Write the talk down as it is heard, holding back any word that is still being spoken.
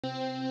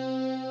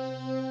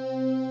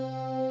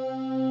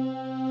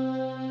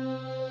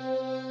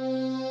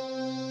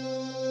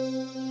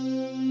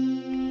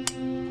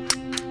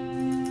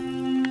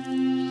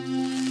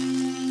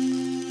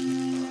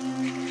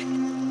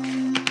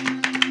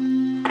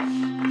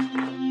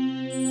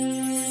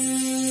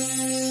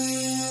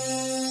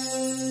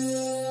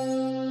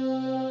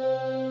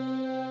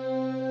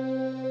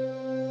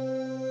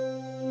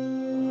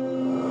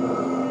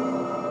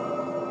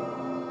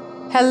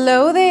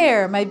Hello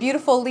there, my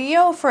beautiful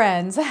Leo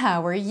friends.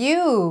 How are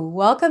you?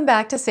 Welcome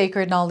back to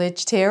Sacred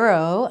Knowledge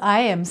Tarot. I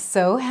am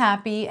so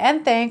happy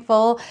and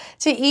thankful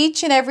to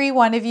each and every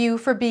one of you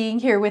for being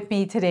here with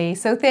me today.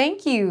 So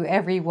thank you,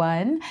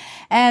 everyone.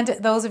 And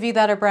those of you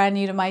that are brand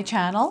new to my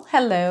channel,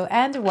 hello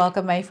and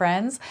welcome, my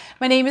friends.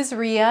 My name is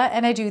Ria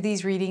and I do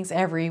these readings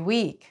every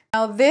week.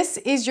 Now, this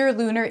is your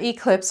lunar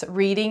eclipse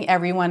reading,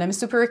 everyone. I'm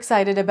super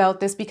excited about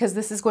this because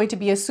this is going to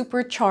be a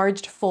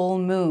supercharged full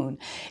moon.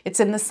 It's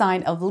in the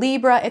sign of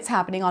Libra. It's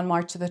happening on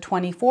March the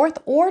 24th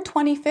or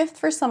 25th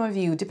for some of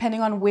you,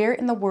 depending on where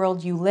in the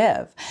world you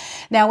live.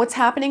 Now, what's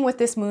happening with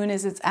this moon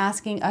is it's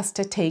asking us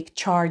to take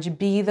charge,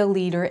 be the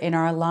leader in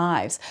our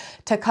lives,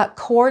 to cut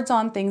cords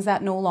on things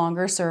that no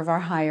longer serve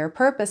our higher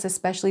purpose,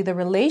 especially the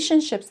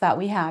relationships that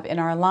we have in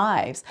our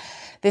lives.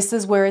 This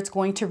is where it's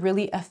going to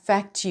really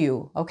affect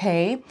you,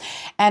 okay?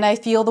 And I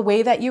feel the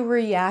way that you're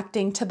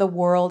reacting to the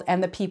world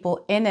and the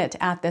people in it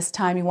at this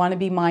time, you want to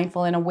be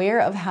mindful and aware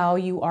of how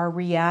you are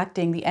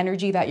reacting, the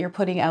energy that you're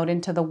putting out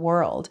into the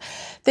world.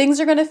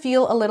 Things are going to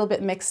feel a little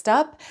bit mixed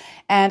up,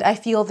 and I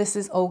feel this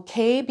is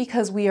okay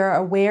because we are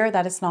aware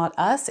that it's not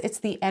us, it's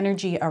the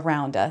energy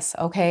around us,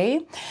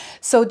 okay?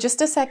 So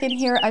just a second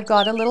here, I've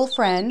got a little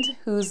friend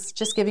who's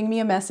just giving me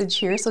a message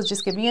here, so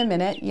just give me a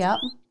minute. Yep,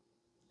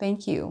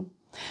 thank you.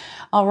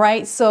 All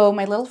right, so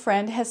my little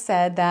friend has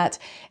said that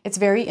it's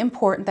very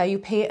important that you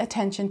pay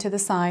attention to the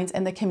signs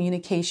and the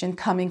communication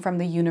coming from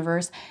the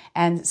universe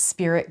and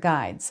spirit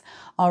guides.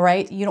 All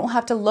right, you don't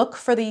have to look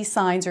for these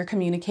signs or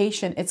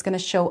communication. It's going to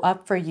show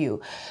up for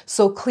you.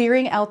 So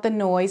clearing out the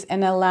noise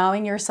and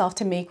allowing yourself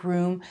to make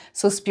room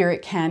so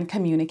spirit can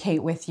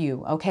communicate with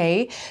you.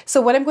 Okay, so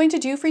what I'm going to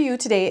do for you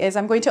today is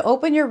I'm going to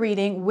open your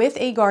reading with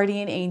a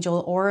guardian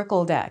angel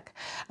oracle deck,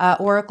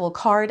 oracle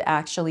card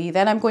actually.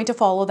 Then I'm going to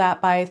follow that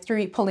by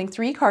pulling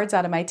three cards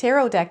out of my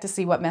tarot deck to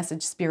see what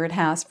message spirit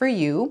has for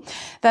you.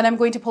 Then I'm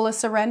going to pull a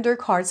surrender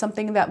card,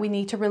 something that we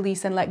need to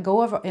release and let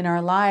go of in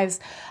our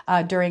lives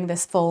during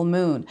this full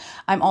moon.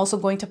 I'm also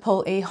going to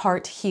pull a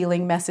heart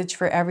healing message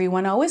for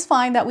everyone. I always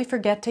find that we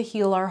forget to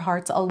heal our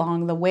hearts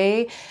along the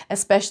way,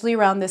 especially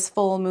around this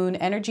full moon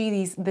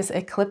energy, this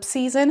eclipse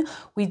season.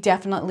 We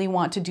definitely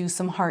want to do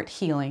some heart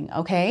healing,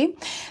 okay?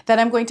 Then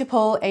I'm going to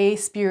pull a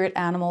spirit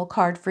animal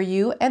card for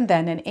you and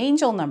then an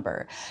angel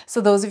number.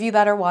 So those of you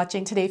that are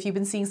watching today, if you've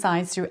been seeing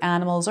signs through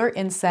animals or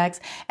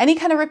insects, any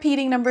kind of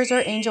repeating numbers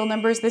or angel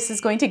numbers, this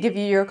is going to give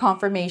you your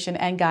confirmation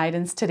and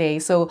guidance today.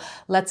 So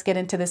let's get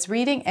into this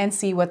reading and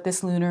see what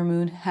this lunar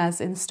moon has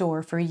in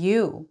store for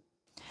you.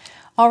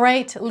 All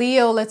right,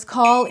 Leo, let's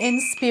call in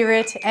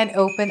spirit and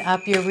open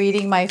up your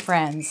reading, my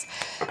friends.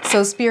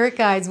 So spirit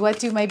guides, what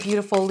do my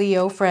beautiful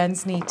Leo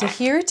friends need to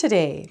hear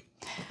today?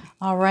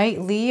 All right,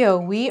 Leo,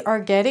 we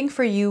are getting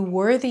for you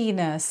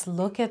worthiness.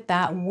 Look at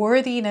that.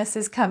 Worthiness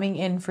is coming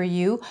in for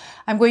you.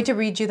 I'm going to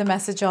read you the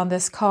message on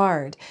this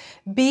card.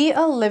 Be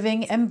a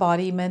living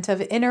embodiment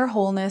of inner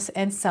wholeness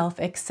and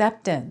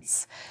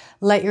self-acceptance.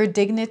 Let your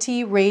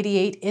dignity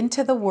radiate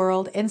into the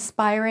world,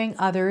 inspiring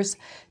others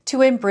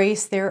to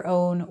embrace their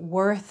own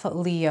worth,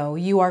 Leo.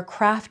 You are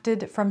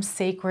crafted from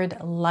sacred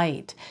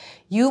light.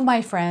 You,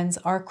 my friends,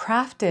 are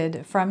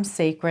crafted from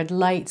sacred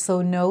light.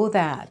 So know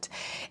that.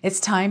 It's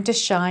time to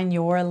shine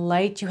your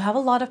light. You have a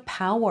lot of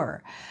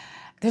power.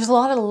 There's a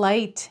lot of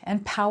light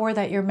and power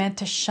that you're meant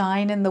to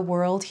shine in the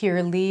world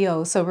here,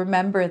 Leo. So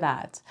remember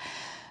that.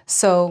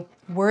 So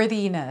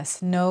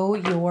worthiness, know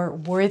your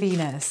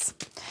worthiness.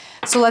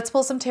 So let's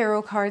pull some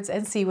tarot cards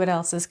and see what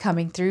else is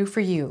coming through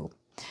for you.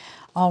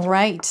 All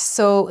right,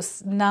 so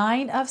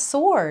 9 of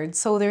Swords.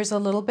 So there's a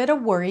little bit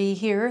of worry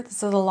here.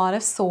 This is a lot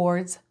of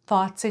swords,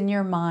 thoughts in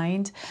your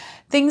mind,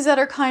 things that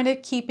are kind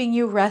of keeping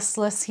you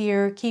restless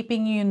here,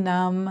 keeping you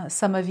numb,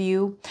 some of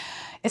you.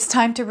 It's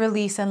time to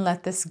release and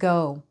let this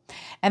go.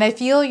 And I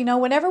feel, you know,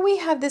 whenever we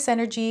have this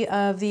energy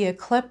of the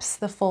eclipse,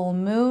 the full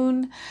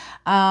moon,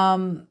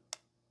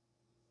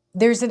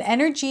 there's an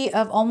energy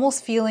of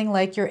almost feeling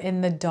like you're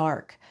in the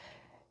dark.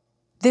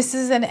 This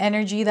is an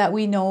energy that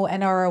we know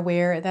and are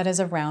aware that is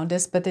around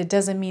us, but it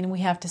doesn't mean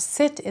we have to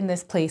sit in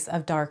this place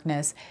of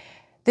darkness.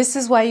 This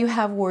is why you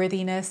have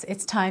worthiness.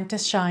 It's time to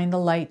shine the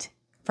light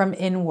from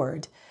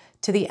inward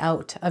to the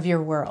out of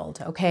your world,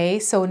 okay?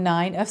 So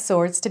 9 of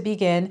Swords to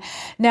begin.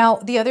 Now,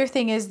 the other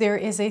thing is there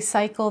is a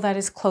cycle that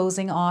is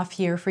closing off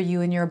here for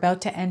you, and you're about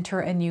to enter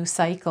a new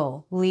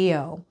cycle,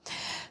 Leo.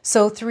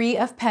 So 3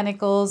 of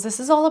Pentacles, this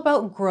is all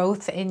about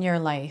growth in your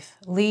life,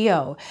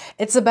 Leo.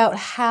 It's about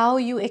how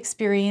you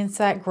experience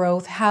that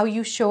growth, how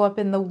you show up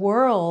in the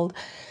world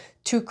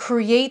to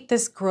create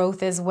this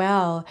growth as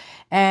well.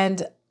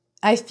 And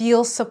I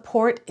feel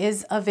support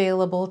is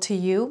available to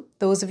you.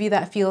 Those of you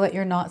that feel that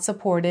you're not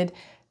supported,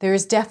 there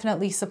is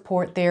definitely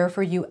support there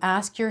for you.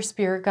 Ask your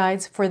spirit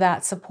guides for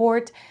that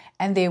support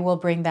and they will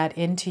bring that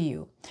into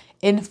you,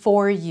 in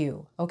for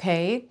you,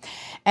 okay?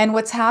 And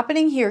what's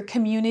happening here,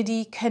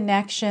 community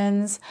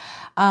connections,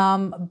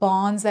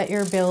 bonds that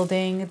you're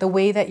building, the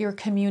way that you're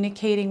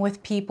communicating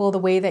with people, the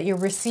way that you're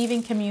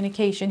receiving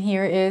communication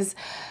here is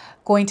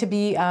going to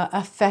be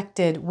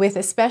affected with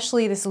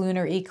especially this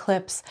lunar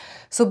eclipse.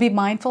 So be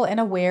mindful and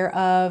aware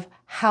of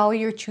how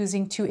you're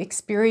choosing to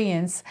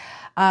experience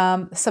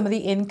some of the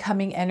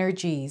incoming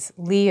energies,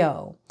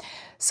 Leo.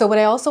 So what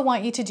I also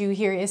want you to do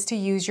here is to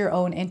use your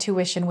own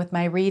intuition with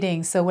my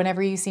reading. So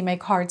whenever you see my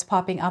cards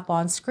popping up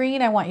on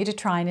screen, I want you to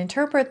try and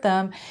interpret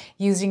them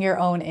using your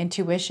own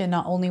intuition.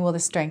 Not only will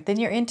this strengthen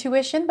your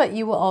intuition, but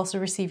you will also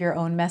receive your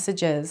own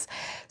messages.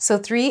 So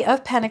 3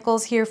 of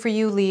Pentacles here for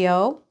you,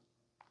 Leo.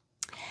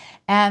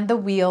 And the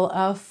Wheel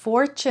of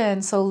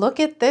Fortune. So look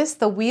at this.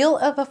 The Wheel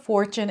of a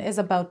Fortune is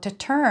about to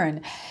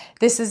turn.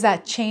 This is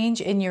that change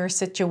in your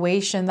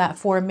situation, that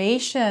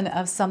formation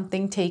of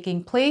something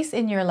taking place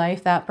in your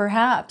life that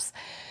perhaps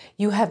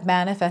you have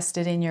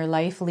manifested in your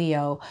life,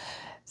 Leo.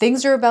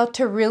 Things are about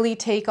to really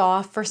take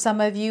off for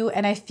some of you.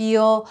 And I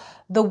feel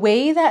the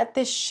way that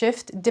this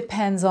shift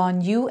depends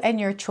on you and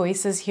your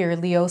choices here,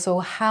 Leo. So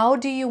how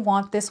do you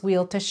want this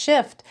wheel to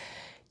shift?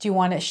 Do you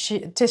want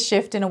it to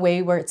shift in a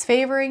way where it's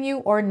favoring you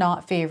or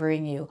not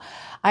favoring you?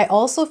 I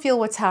also feel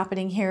what's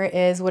happening here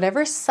is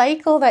whatever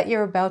cycle that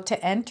you're about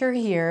to enter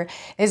here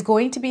is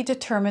going to be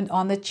determined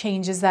on the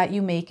changes that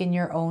you make in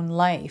your own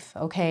life,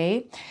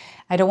 okay?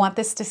 I don't want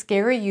this to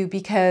scare you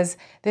because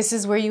this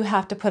is where you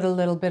have to put a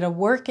little bit of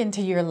work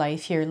into your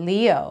life here,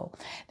 Leo.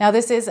 Now,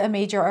 this is a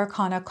major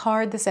arcana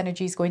card. This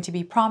energy is going to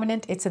be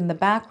prominent. It's in the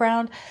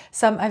background.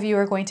 Some of you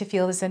are going to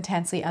feel this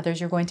intensely. Others,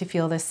 you're going to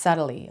feel this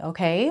subtly,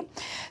 okay?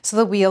 So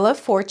the Wheel of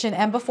Fortune.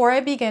 And before I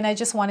begin, I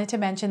just wanted to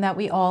mention that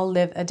we all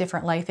live a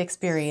different life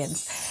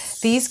experience.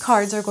 These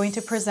cards are going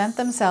to present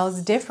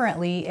themselves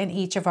differently in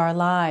each of our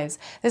lives.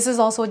 This is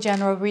also a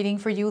general reading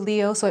for you,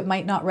 Leo, so it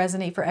might not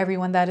resonate for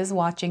everyone that is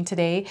watching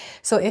today.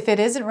 So if it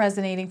isn't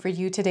resonating for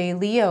you today,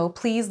 Leo,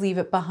 please leave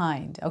it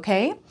behind,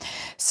 okay?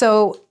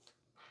 So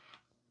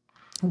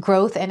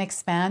growth and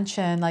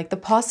expansion, like the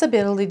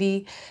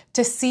possibility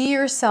to see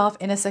yourself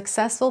in a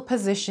successful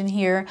position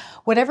here,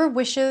 whatever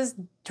wishes,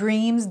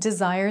 dreams,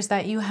 desires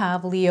that you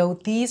have, Leo,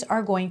 these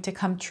are going to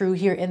come true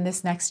here in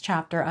this next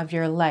chapter of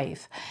your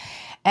life.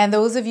 And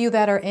those of you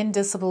that are in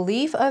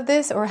disbelief of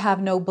this or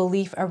have no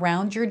belief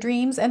around your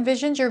dreams and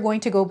visions, you're going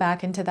to go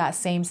back into that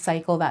same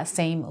cycle, that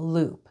same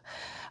loop.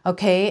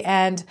 Okay.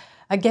 And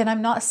again,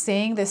 I'm not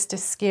saying this to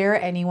scare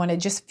anyone. I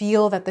just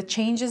feel that the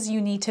changes you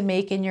need to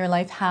make in your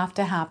life have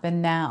to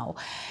happen now.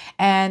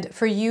 And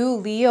for you,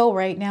 Leo,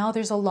 right now,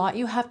 there's a lot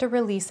you have to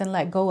release and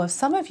let go of.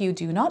 Some of you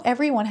do. Not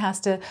everyone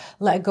has to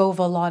let go of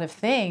a lot of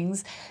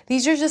things.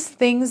 These are just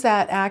things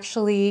that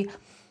actually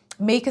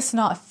make us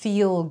not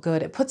feel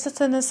good. It puts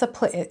us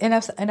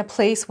in a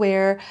place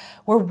where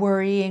we're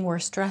worrying, we're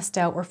stressed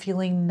out, we're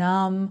feeling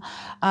numb,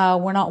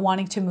 we're not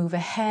wanting to move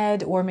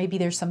ahead, or maybe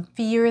there's some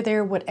fear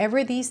there.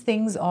 Whatever these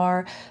things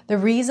are, the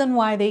reason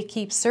why they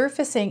keep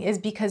surfacing is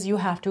because you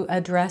have to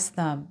address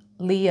them,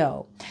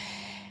 Leo.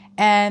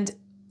 And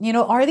you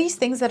know, are these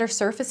things that are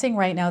surfacing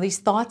right now, these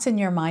thoughts in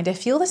your mind? I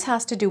feel this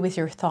has to do with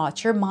your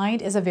thoughts. Your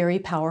mind is a very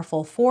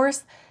powerful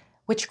force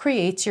which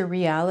creates your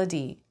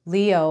reality,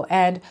 Leo.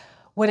 And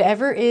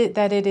whatever it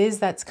is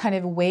that's kind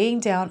of weighing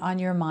down on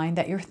your mind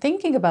that you're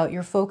thinking about,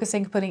 you're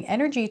focusing, putting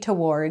energy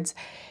towards,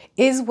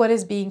 is what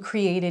is being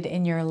created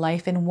in your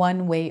life in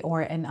one way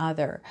or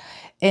another.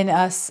 In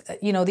us,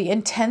 you know, the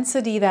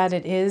intensity that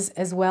it is,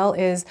 as well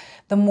as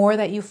the more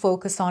that you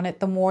focus on it,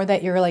 the more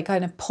that you're like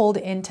kind of pulled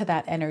into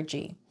that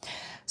energy.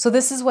 So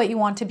this is what you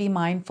want to be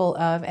mindful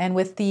of. And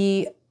with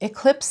the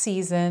eclipse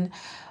season,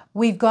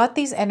 we've got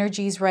these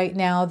energies right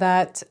now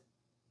that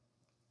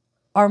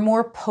are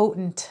more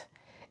potent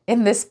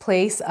in this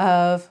place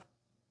of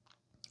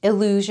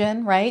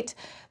illusion, right?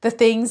 The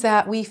things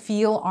that we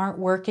feel aren't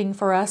working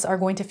for us are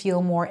going to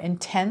feel more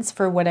intense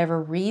for whatever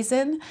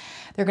reason.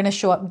 They're going to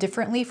show up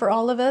differently for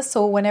all of us.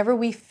 So whenever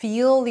we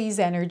feel these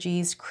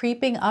energies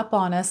creeping up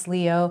on us,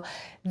 Leo,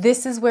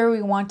 this is where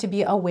we want to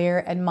be aware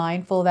and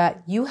mindful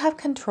that you have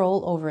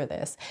control over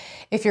this.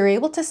 If you're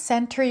able to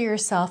center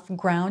yourself,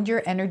 ground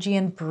your energy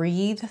and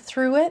breathe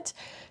through it,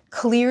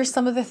 clear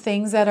some of the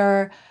things that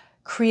are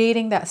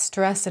creating that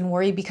stress and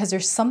worry because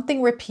there's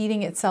something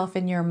repeating itself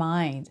in your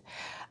mind.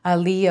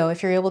 Leo,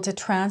 if you're able to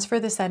transfer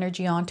this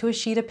energy onto a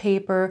sheet of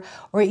paper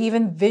or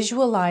even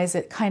visualize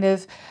it kind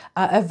of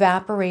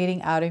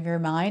evaporating out of your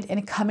mind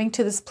and coming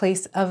to this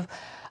place of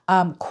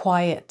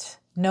quiet,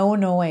 no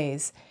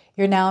noise,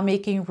 you're now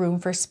making room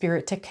for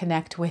spirit to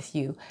connect with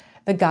you.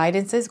 The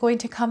guidance is going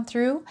to come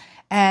through,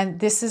 and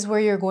this is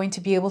where you're going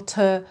to be able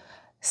to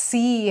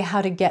see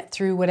how to get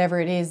through whatever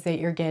it is that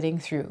you're getting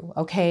through,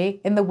 okay,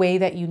 in the way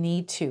that you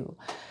need to.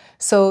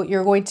 So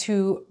you're going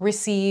to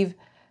receive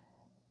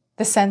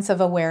the sense of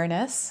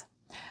awareness.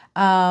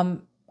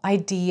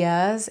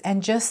 ideas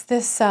and just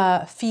this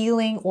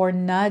feeling or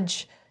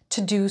nudge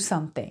to do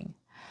something,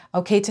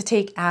 okay, to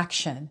take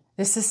action.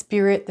 This is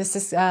spirit. This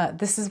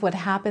is what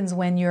happens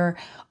when you're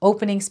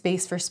opening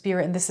space for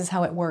spirit, and this is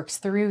how it works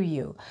through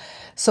you.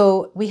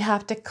 So we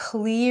have to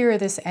clear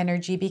this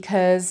energy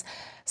because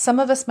some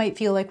of us might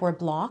feel like we're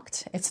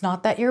blocked. It's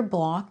not that you're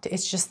blocked.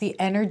 It's just the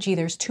energy.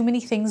 There's too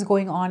many things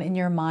going on in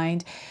your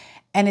mind,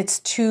 and it's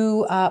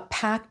too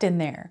packed in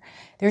there.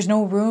 There's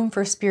no room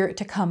for spirit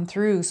to come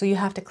through. So you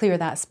have to clear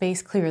that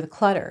space, clear the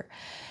clutter.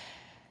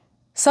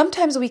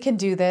 Sometimes we can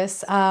do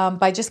this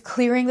by just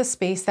clearing the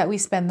space that we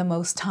spend the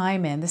most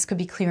time in. This could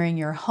be clearing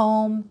your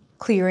home,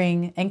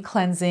 clearing and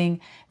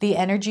cleansing the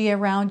energy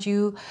around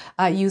you,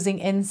 using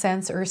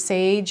incense or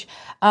sage,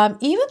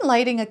 even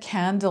lighting a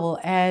candle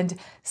and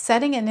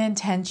setting an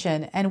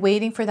intention and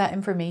waiting for that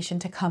information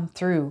to come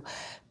through.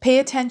 Pay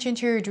attention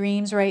to your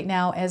dreams right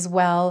now as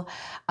well,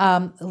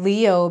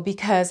 Leo,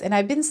 because, and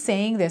I've been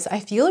saying this, I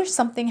feel there's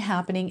something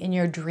happening in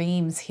your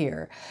dreams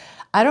here.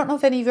 I don't know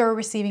if any of you are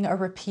receiving a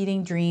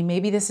repeating dream.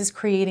 Maybe this is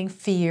creating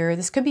fear.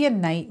 This could be a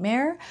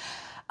nightmare.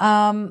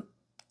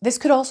 This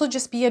could also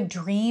just be a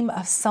dream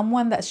of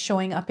someone that's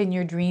showing up in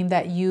your dream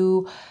that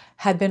you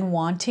had been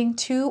wanting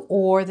to,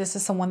 or this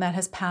is someone that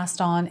has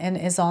passed on and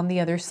is on the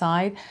other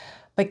side,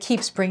 but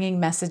keeps bringing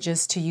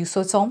messages to you.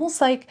 So it's almost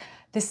like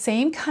the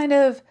same kind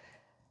of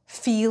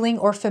feeling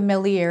or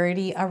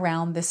familiarity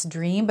around this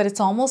dream, but it's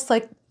almost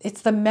like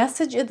it's the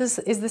message is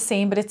the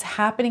same, but it's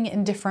happening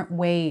in different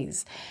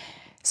ways.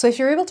 So if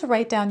you're able to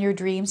write down your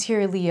dreams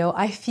here, Leo,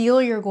 I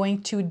feel you're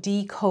going to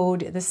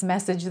decode this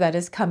message that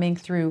is coming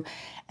through.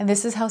 And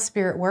this is how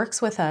spirit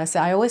works with us.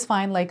 I always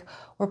find like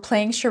we're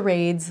playing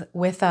charades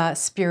with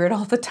spirit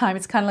all the time.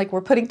 It's kind of like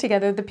we're putting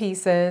together the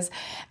pieces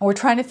and we're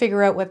trying to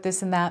figure out what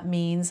this and that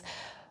means.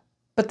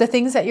 But the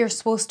things that you're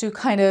supposed to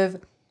kind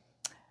of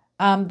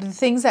the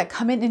things that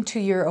come into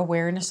your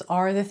awareness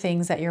are the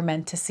things that you're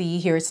meant to see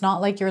here. It's not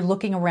like you're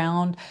looking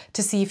around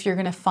to see if you're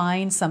going to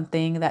find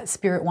something that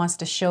spirit wants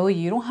to show you.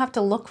 You don't have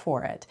to look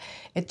for it.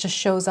 It just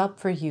shows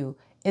up for you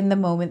in the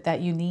moment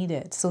that you need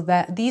it. So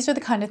that these are the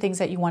kind of things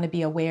that you want to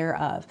be aware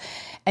of.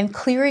 And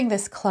clearing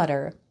this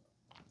clutter,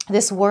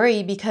 this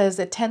worry, because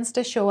it tends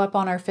to show up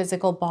on our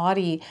physical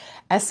body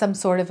as some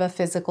sort of a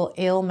physical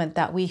ailment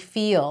that we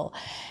feel.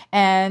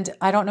 And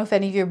I don't know if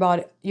any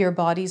of your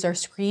bodies are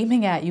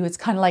screaming at you. It's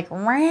kind of like,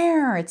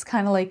 rare. It's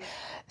kind of like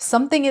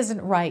something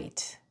isn't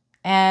right.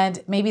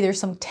 And maybe there's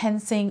some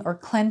tensing or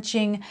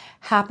clenching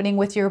happening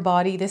with your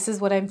body. This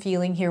is what I'm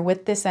feeling here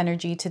with this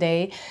energy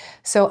today.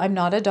 So I'm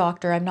not a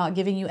doctor. I'm not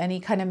giving you any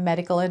kind of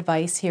medical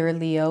advice here,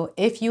 Leo.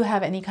 If you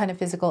have any kind of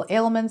physical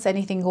ailments,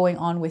 anything going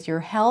on with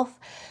your health,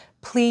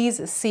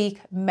 please seek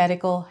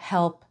medical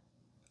help,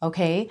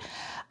 okay?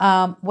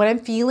 What I'm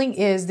feeling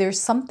is there's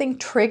something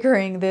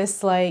triggering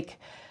this like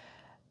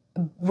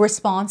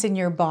response in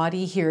your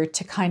body here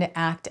to kind of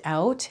act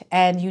out,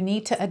 and you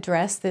need to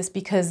address this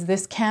because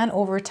this can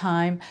over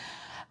time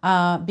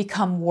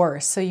become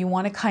worse. So you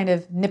want to kind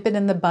of nip it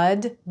in the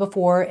bud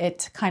before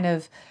it kind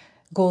of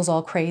goes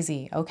all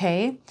crazy,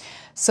 okay?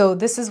 So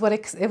this is what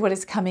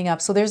is coming up.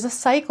 So there's a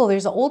cycle,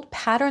 there's an old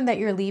pattern that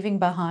you're leaving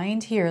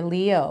behind here,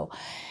 Leo.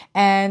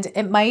 And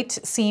it might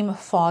seem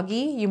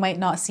foggy. You might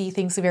not see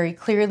things very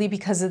clearly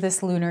because of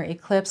this lunar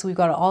eclipse. We've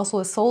got also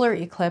a solar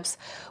eclipse,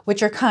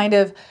 which are kind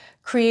of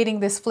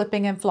creating this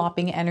flipping and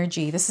flopping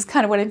energy. This is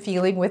kind of what I'm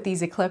feeling with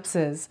these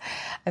eclipses.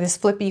 This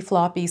flippy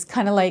floppy is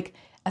kind of like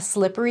a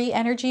slippery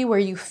energy where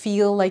you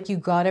feel like you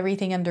got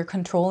everything under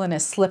control and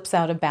it slips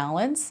out of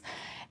balance.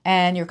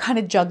 And you're kind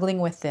of juggling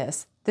with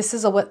this. This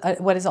is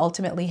what is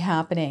ultimately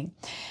happening.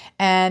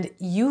 And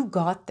you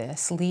got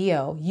this,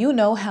 Leo. You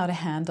know how to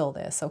handle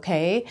this,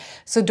 okay?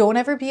 So don't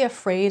ever be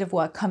afraid of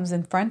what comes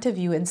in front of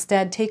you.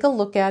 Instead, take a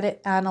look at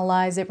it,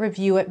 analyze it,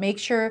 review it, make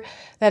sure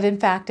that in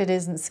fact it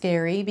isn't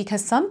scary,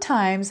 because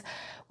sometimes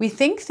we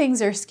think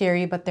things are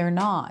scary, but they're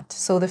not.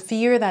 So the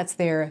fear that's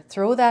there,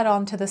 throw that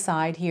onto the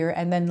side here,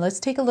 and then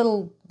let's take a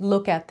little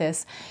look at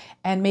this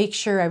and make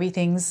sure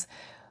everything's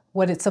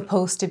what it's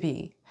supposed to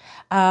be.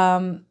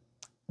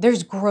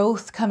 There's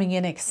growth coming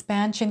in,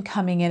 expansion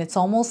coming in. It's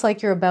almost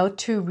like you're about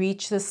to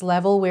reach this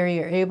level where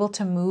you're able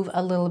to move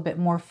a little bit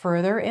more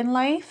further in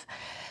life.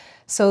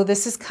 So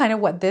this is kind of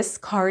what this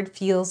card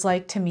feels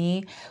like to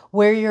me,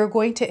 where you're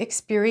going to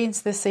experience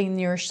this in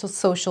your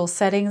social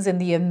settings, in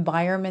the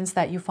environments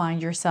that you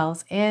find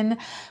yourselves in,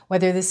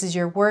 whether this is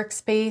your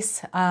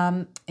workspace,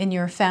 in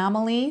your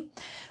family.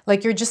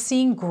 Like you're just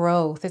seeing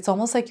growth. It's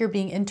almost like you're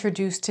being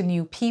introduced to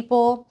new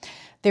people.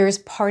 There's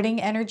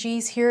parting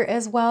energies here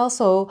as well.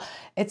 So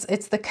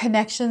it's the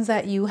connections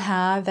that you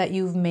have, that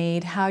you've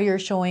made, how you're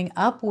showing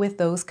up with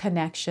those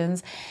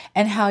connections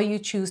and how you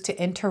choose to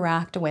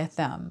interact with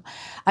them.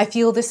 I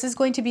feel this is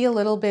going to be a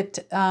little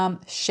bit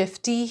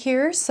shifty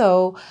here.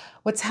 So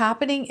what's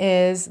happening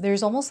is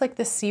there's almost like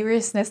the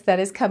seriousness that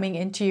is coming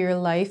into your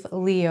life,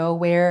 Leo,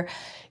 where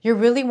you're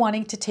really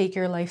wanting to take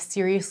your life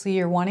seriously.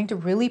 You're wanting to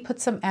really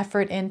put some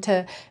effort in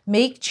to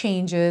make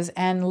changes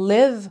and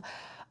live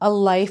a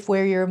life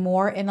where you're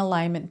more in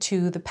alignment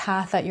to the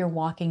path that you're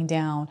walking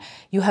down.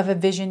 You have a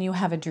vision, you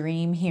have a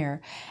dream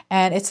here.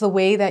 And it's the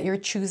way that you're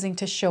choosing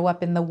to show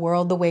up in the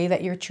world, the way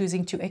that you're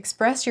choosing to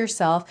express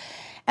yourself,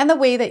 and the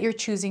way that you're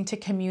choosing to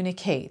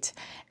communicate.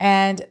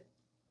 And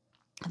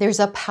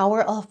there's a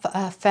power of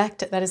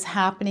effect that is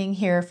happening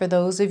here for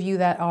those of you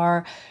that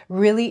are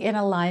really in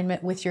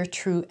alignment with your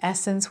true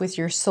essence, with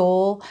your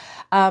soul,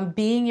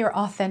 being your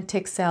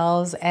authentic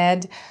selves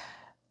and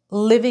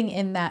living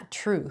in that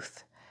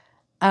truth.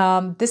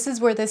 This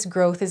is where this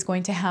growth is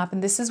going to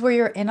happen. This is where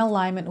you're in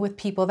alignment with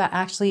people that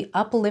actually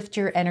uplift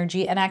your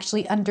energy and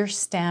actually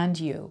understand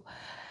you.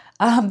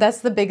 That's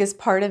the biggest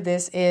part of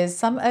this is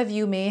some of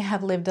you may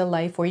have lived a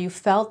life where you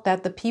felt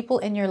that the people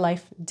in your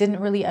life didn't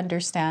really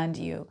understand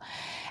you.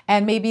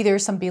 And maybe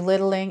there's some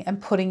belittling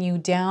and putting you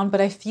down, but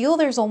I feel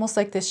there's almost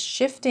like this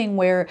shifting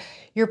where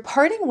you're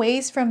parting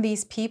ways from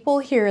these people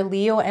here,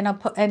 Leo,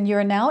 and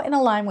you're now in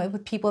alignment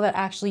with people that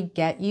actually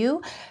get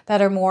you,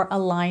 that are more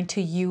aligned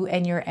to you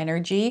and your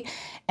energy.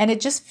 And it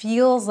just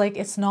feels like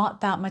it's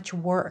not that much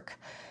work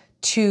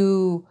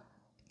to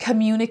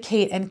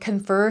communicate and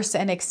converse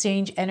and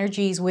exchange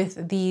energies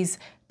with these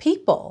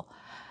people.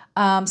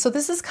 So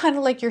this is kind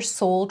of like your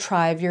soul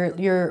tribe.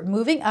 You're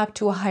moving up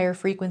to a higher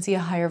frequency, a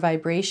higher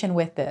vibration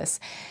with this.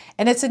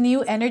 And it's a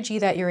new energy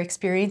that you're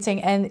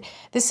experiencing. And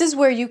this is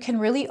where you can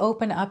really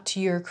open up to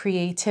your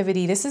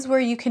creativity. This is where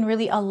you can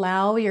really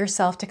allow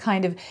yourself to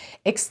kind of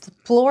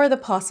explore the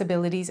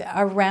possibilities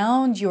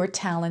around your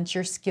talents,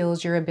 your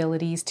skills, your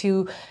abilities,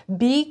 to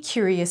be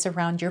curious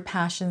around your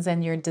passions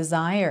and your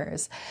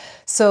desires.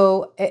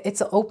 So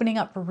it's opening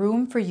up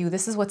room for you.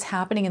 This is what's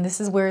happening. And this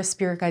is where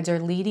spirit guides are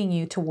leading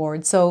you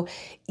towards. So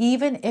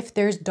even if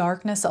there's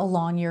darkness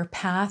along your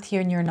path here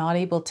and you're not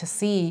able to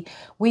see,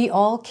 we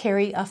all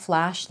carry a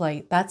flashlight.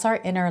 That's our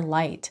inner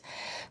light.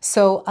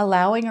 So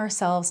allowing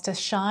ourselves to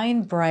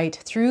shine bright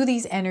through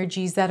these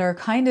energies that are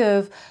kind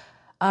of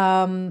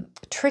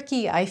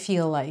tricky, I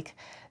feel like.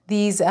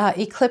 These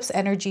eclipse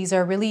energies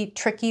are really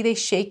tricky. They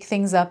shake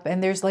things up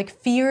and there's like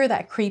fear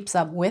that creeps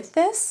up with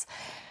this.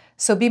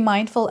 So be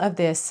mindful of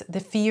this. The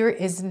fear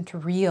isn't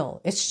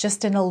real. It's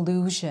just an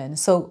illusion.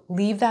 So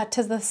leave that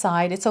to the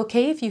side. It's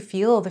okay if you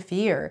feel the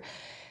fear.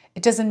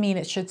 It doesn't mean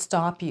it should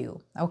stop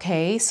you,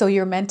 okay? So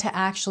you're meant to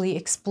actually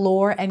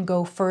explore and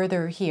go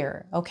further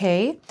here,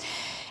 okay?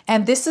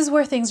 And this is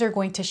where things are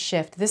going to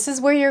shift. This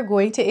is where you're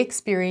going to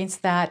experience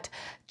that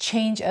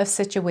change of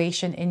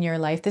situation in your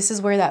life. This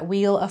is where that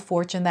wheel of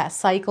fortune, that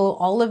cycle,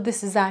 all of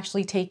this is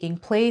actually taking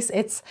place.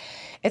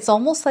 It's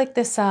almost like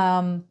this,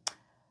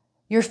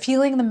 you're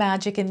feeling the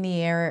magic in the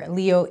air,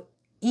 Leo,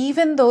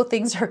 even though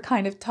things are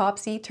kind of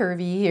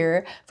topsy-turvy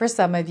here for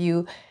some of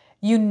you.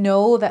 You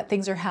know that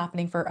things are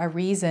happening for a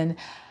reason.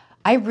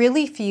 I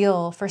really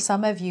feel for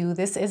some of you,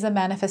 this is a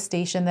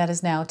manifestation that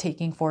is now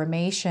taking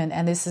formation,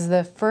 and this is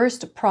the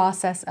first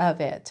process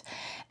of it.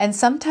 And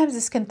sometimes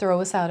this can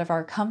throw us out of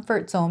our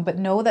comfort zone, but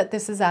know that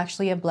this is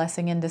actually a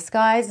blessing in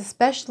disguise,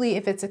 especially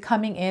if it's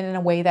coming in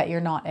a way that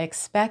you're not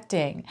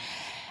expecting.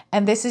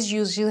 And this is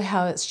usually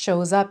how it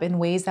shows up in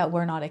ways that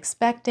we're not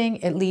expecting.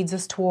 It leads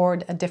us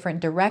toward a different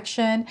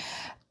direction.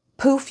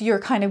 Poof, you're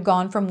kind of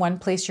gone from one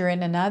place, you're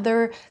in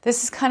another.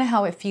 This is kind of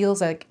how it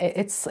feels like.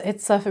 It's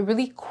a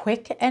really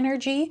quick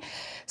energy.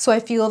 So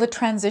I feel the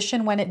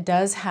transition when it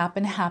does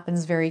happen,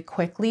 happens very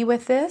quickly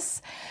with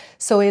this.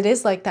 So it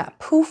is like that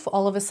poof,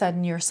 all of a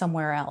sudden you're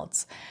somewhere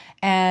else.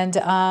 And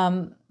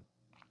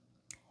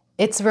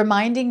it's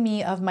reminding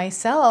me of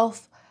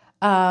myself.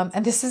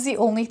 And this is the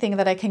only thing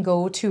that I can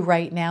go to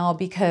right now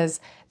because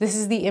this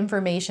is the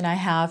information I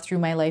have through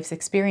my life's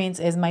experience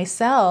is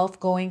myself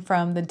going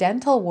from the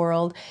dental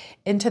world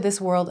into this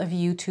world of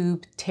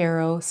YouTube,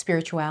 tarot,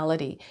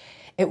 spirituality.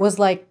 It was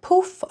like,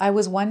 poof, I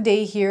was one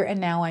day here and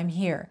now I'm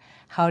here.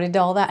 How did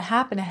all that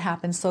happen? It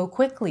happened so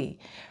quickly,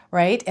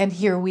 right? And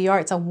here we are.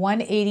 It's a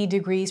 180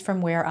 degrees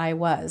from where I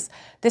was.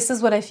 This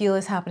is what I feel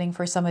is happening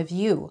for some of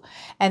you.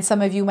 And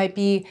some of you might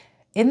be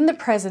in the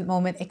present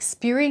moment,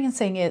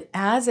 experiencing it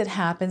as it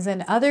happens,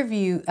 and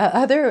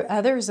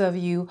others of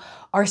you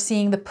are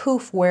seeing the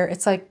poof where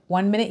it's like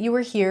 1 minute you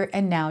were here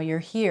and now you're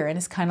here. And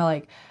it's kind of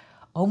like,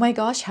 oh my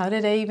gosh, how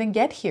did I even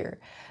get here?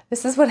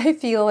 This is what I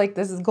feel like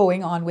this is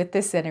going on with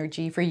this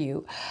energy for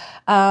you.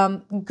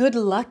 Good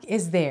luck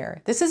is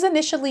there. This is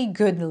initially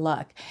good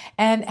luck.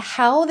 And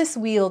how this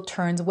wheel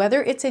turns,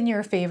 whether it's in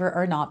your favor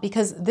or not,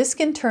 because this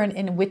can turn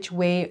in which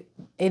way,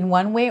 in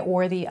one way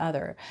or the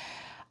other.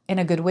 In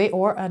a good way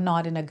or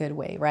not in a good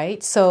way,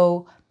 right?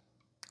 So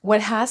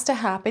what has to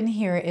happen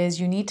here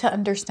is you need to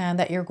understand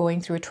that you're going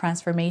through a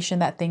transformation,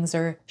 that things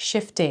are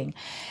shifting,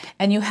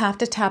 and you have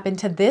to tap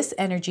into this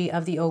energy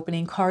of the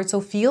opening card.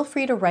 So feel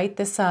free to write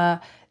this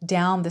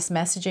down, this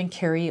message, and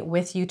carry it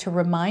with you to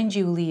remind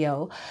you,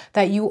 Leo,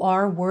 that you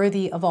are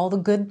worthy of all the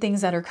good things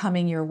that are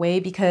coming your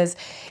way. Because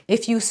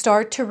if you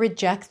start to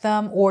reject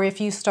them, or if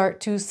you start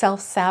to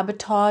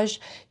self-sabotage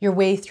your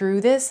way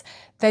through this,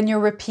 then you're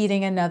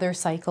repeating another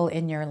cycle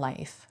in your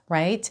life,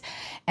 right?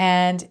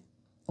 And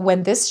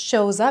when this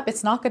shows up,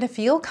 it's not going to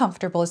feel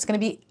comfortable. It's going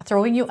to be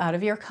throwing you out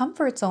of your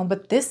comfort zone,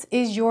 but this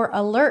is your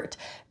alert.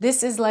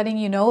 This is letting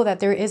you know that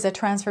there is a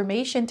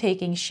transformation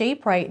taking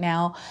shape right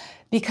now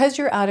because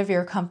you're out of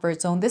your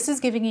comfort zone. This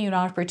is giving you an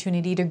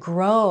opportunity to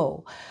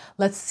grow.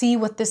 Let's see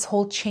what this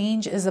whole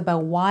change is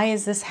about. Why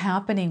is this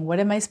happening? What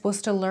am I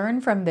supposed to learn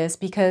from this?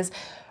 Because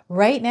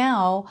right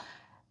now,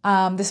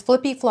 this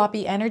flippy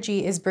floppy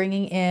energy is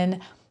bringing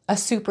in a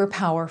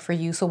superpower for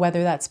you. So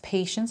whether that's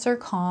patience or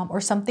calm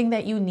or something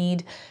that you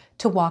need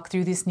to walk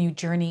through this new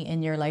journey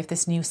in your life,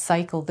 this new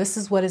cycle, this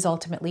is what is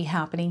ultimately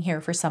happening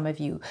here for some of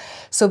you.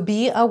 So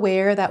be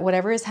aware that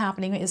whatever is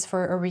happening is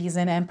for a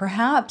reason, and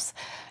perhaps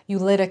you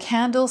lit a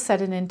candle,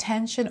 set an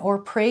intention, or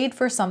prayed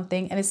for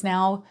something, and it's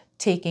now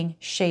taking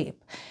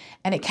shape.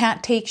 And it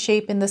can't take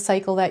shape in the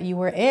cycle that you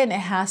were in. It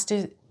has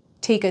to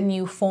take a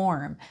new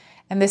form.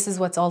 And this is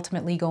what's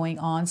ultimately going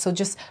on. So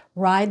just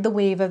ride the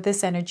wave of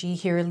this energy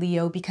here,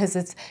 Leo, because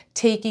it's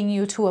taking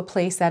you to a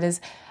place that is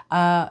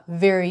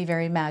very,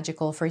 very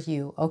magical for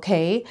you,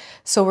 okay?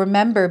 So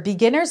remember,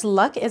 beginner's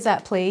luck is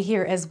at play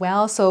here as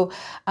well. So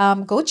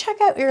go check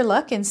out your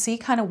luck and see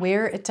kind of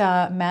where it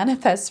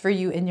manifests for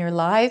you in your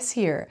lives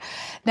here.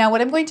 Now,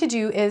 what I'm going to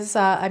do is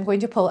I'm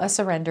going to pull a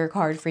surrender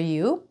card for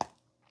you.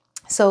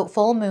 So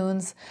full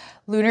moons,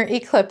 lunar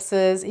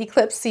eclipses,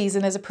 eclipse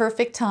season is a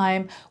perfect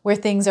time where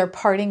things are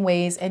parting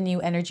ways and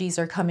new energies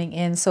are coming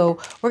in. So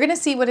we're going to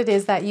see what it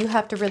is that you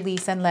have to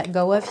release and let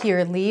go of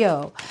here,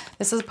 Leo.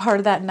 This is part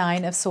of that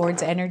Nine of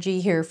Swords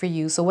energy here for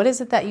you. So what is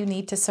it that you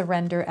need to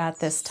surrender at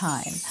this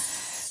time?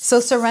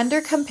 So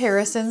surrender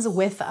comparisons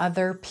with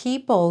other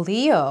people,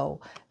 Leo.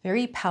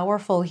 Very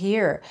powerful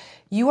here.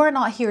 You are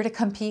not here to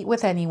compete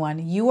with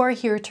anyone. You are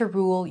here to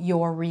rule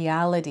your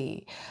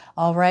reality.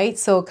 All right,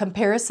 so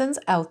comparisons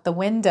out the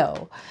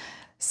window.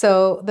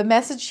 So the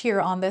message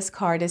here on this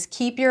card is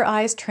keep your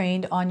eyes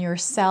trained on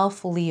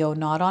yourself, Leo,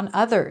 not on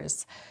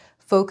others.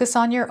 Focus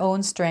on your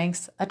own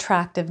strengths,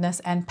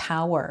 attractiveness, and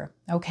power,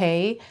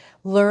 okay?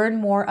 Learn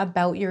more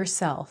about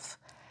yourself.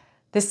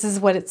 This is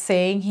what it's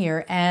saying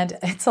here, and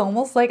it's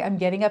almost like I'm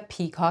getting a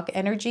peacock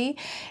energy.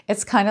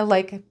 It's kind of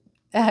like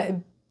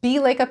be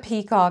like a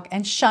peacock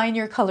and shine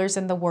your colors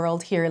in the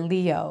world here,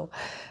 Leo.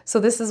 So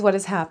this is what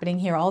is happening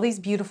here. All these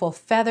beautiful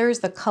feathers,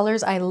 the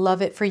colors, I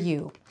love it for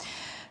you.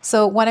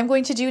 So what I'm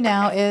going to do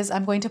now is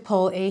I'm going to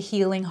pull a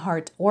Healing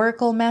Heart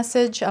Oracle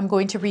message. I'm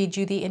going to read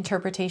you the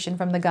interpretation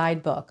from the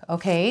guidebook,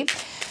 okay?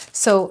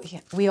 So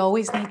we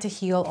always need to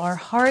heal our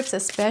hearts,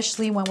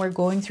 especially when we're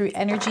going through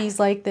energies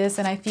like this.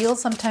 And I feel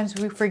sometimes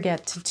we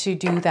forget to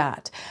do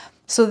that.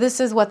 So this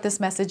is what this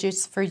message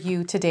is for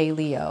you today,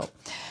 Leo.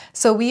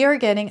 So we are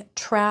getting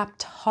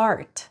trapped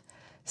heart.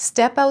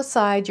 Step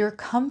outside your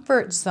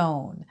comfort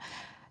zone.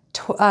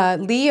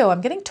 Leo,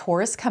 I'm getting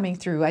Taurus coming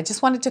through. I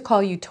just wanted to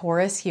call you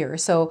Taurus here.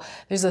 So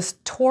there's a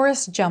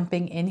Taurus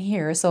jumping in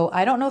here. So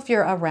I don't know if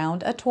you're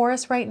around a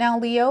Taurus right now,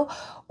 Leo,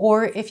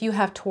 or if you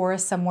have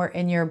Taurus somewhere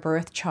in your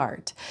birth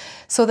chart.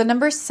 So the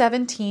number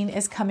 17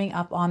 is coming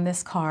up on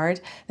this card.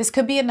 This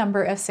could be a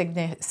number of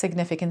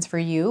significance for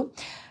you.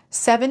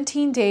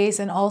 17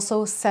 days and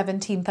also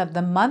 17th of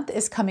the month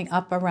is coming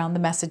up around the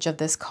message of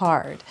this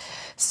card.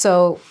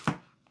 So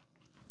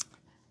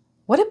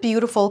what a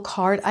beautiful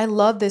card. I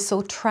love this.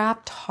 So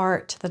trapped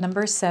heart, the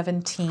number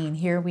 17.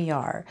 Here we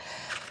are.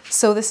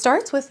 So this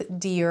starts with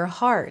Dear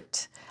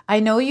Heart. I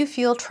know you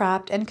feel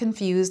trapped and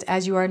confused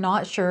as you are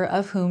not sure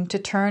of whom to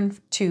turn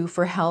to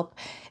for help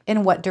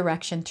in what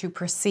direction to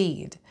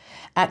proceed.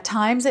 At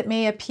times it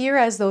may appear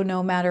as though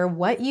no matter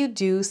what you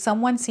do,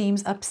 someone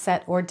seems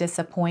upset or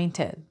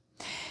disappointed.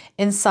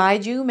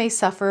 Inside you may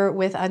suffer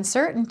with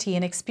uncertainty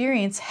and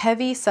experience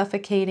heavy,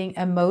 suffocating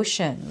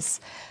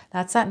emotions.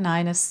 That's that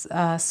Nine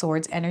of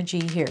Swords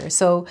energy here.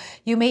 So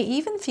you may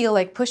even feel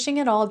like pushing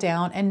it all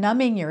down and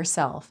numbing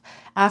yourself.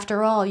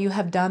 After all, you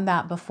have done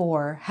that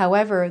before.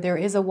 However, there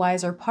is a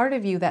wiser part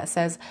of you that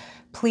says,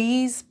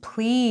 please,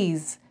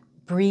 please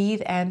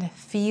breathe and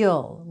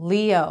feel,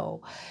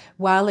 Leo.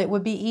 While it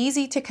would be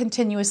easy to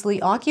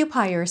continuously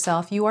occupy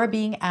yourself, you are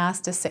being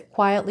asked to sit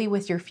quietly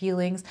with your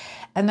feelings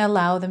and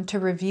allow them to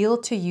reveal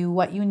to you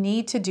what you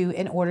need to do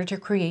in order to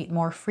create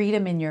more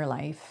freedom in your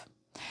life.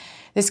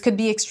 This could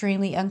be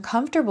extremely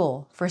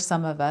uncomfortable for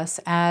some of us,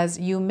 as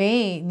you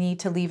may need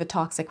to leave a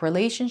toxic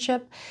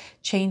relationship,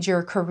 change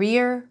your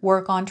career,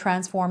 work on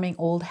transforming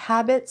old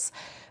habits,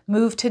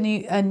 move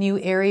to a new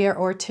area,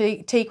 or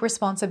take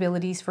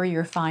responsibilities for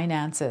your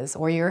finances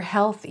or your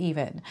health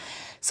even.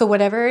 So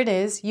whatever it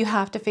is, you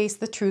have to face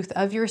the truth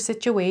of your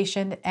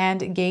situation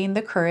and gain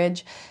the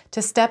courage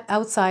to step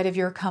outside of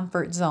your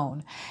comfort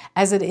zone,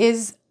 as it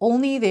is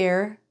only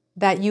there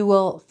that you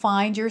will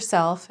find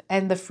yourself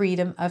and the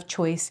freedom of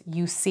choice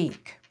you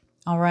seek.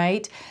 All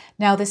right.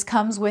 Now this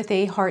comes with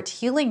a heart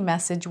healing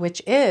message,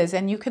 which is,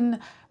 and you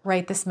can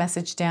write this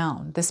message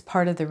down, this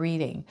part of the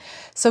reading.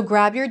 So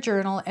grab your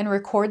journal and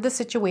record the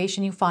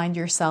situation you find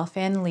yourself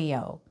in,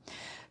 Leo.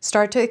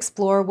 Start to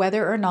explore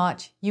whether or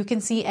not you can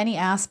see any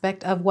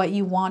aspect of what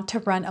you want to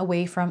run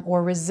away from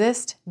or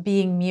resist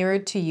being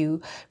mirrored to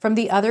you from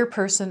the other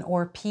person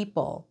or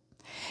people.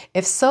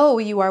 If so,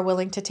 you are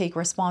willing to take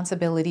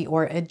responsibility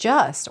or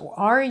adjust. Or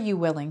are you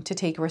willing to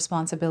take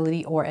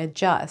responsibility or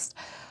adjust?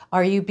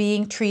 Are you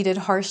being treated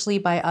harshly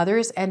by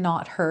others and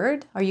not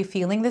heard? Are you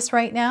feeling this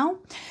right now?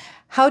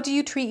 How do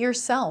you treat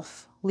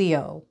yourself,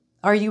 Leo?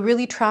 Are you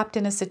really trapped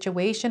in a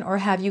situation, or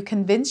have you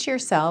convinced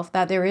yourself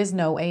that there is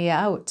no way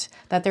out,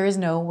 that there is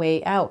no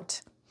way out?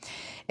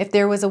 If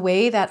there was a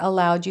way that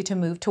allowed you to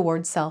move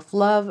towards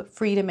self-love,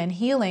 freedom, and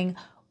healing,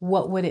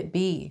 what would it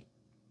be?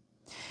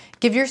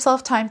 Give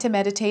yourself time to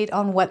meditate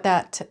on what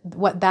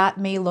that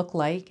may look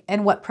like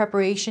and what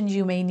preparations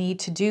you may need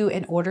to do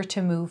in order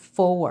to move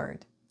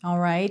forward. All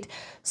right.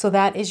 So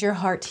that is your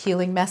heart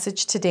healing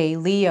message today,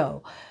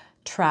 Leo.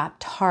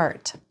 Trapped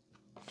heart.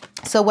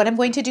 So what I'm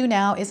going to do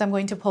now is I'm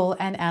going to pull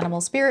an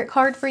animal spirit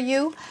card for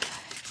you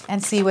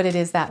and see what it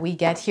is that we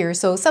get here.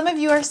 So some of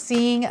you are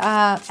seeing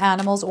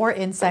animals or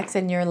insects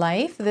in your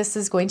life. This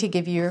is going to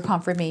give you your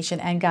confirmation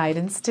and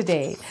guidance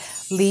today.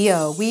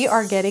 Leo, we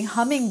are getting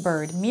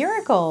hummingbird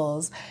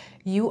miracles.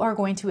 You are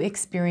going to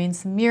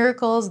experience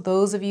miracles.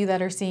 Those of you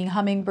that are seeing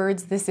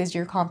hummingbirds, this is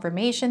your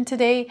confirmation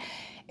today.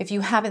 If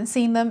you haven't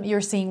seen them,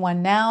 you're seeing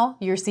one now,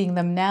 you're seeing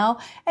them now,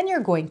 and you're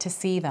going to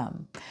see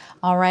them.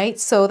 All right,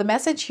 so the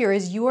message here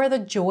is you are the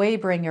joy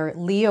bringer.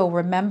 Leo,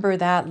 remember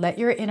that. Let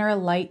your inner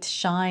light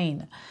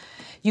shine.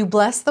 You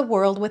bless the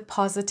world with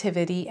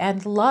positivity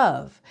and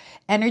love.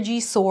 Energy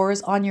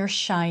soars on your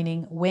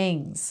shining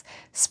wings.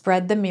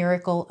 Spread the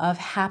miracle of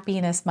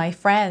happiness, my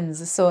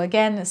friends. So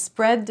again,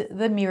 spread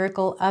the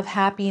miracle of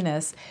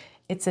happiness.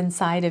 It's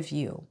inside of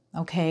you,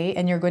 okay?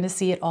 And you're going to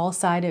see it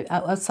outside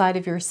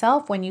of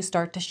yourself when you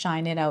start to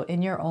shine it out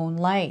in your own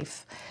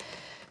life.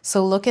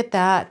 So look at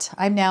that.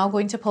 I'm now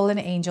going to pull an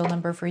angel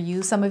number for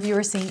you. Some of you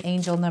are seeing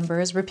angel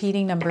numbers,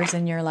 repeating numbers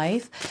in your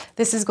life.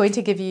 This is going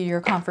to give you your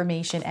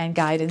confirmation and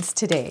guidance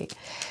today.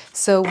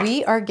 So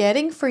we are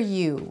getting for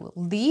you,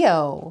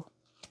 Leo,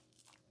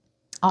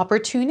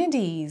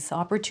 opportunities.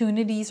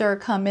 Opportunities are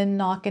coming,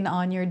 knocking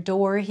on your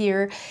door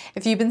here.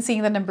 If you've been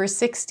seeing the number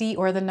 60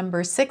 or the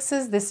number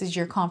 6s, this is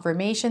your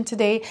confirmation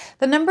today.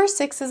 The number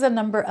 6 is a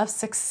number of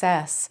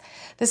success.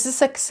 This is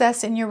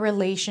success in your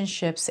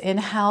relationships, in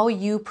how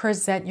you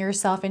present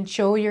yourself and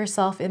show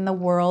yourself in the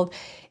world,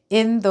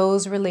 in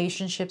those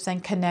relationships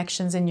and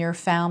connections in your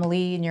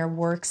family, in your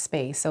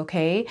workspace,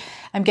 okay?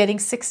 I'm getting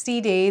 60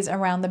 days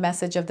around the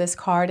message of this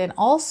card, and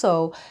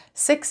also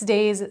 6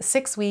 days,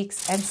 6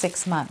 weeks, and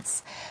 6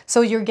 months. So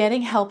you're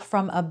getting help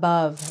from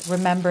above.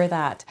 Remember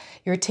that.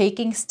 You're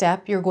taking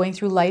step. You're going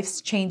through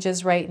life's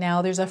changes right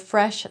now. There's a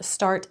fresh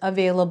start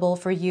available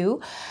for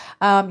you.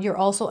 You're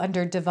also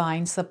under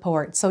divine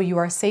support. So you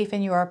are safe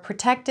and you are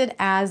protected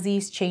as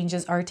these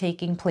changes are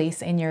taking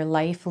place in your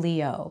life,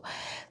 Leo.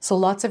 So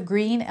lots of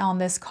green on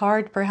this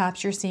card.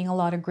 Perhaps you're seeing a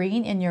lot of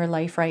green in your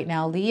life right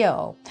now,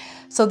 Leo.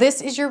 So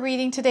this is your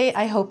reading today.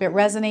 I hope it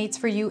resonates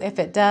for you. If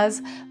it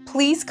does,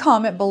 please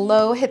comment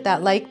below, hit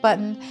that like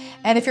button.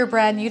 And if you're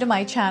brand new to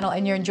my channel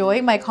and you're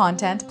enjoying my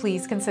content,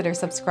 please consider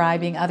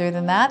subscribing. Other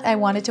than that, I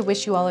wanted to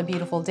wish you all a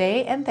beautiful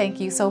day and thank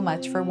you so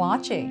much for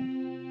watching.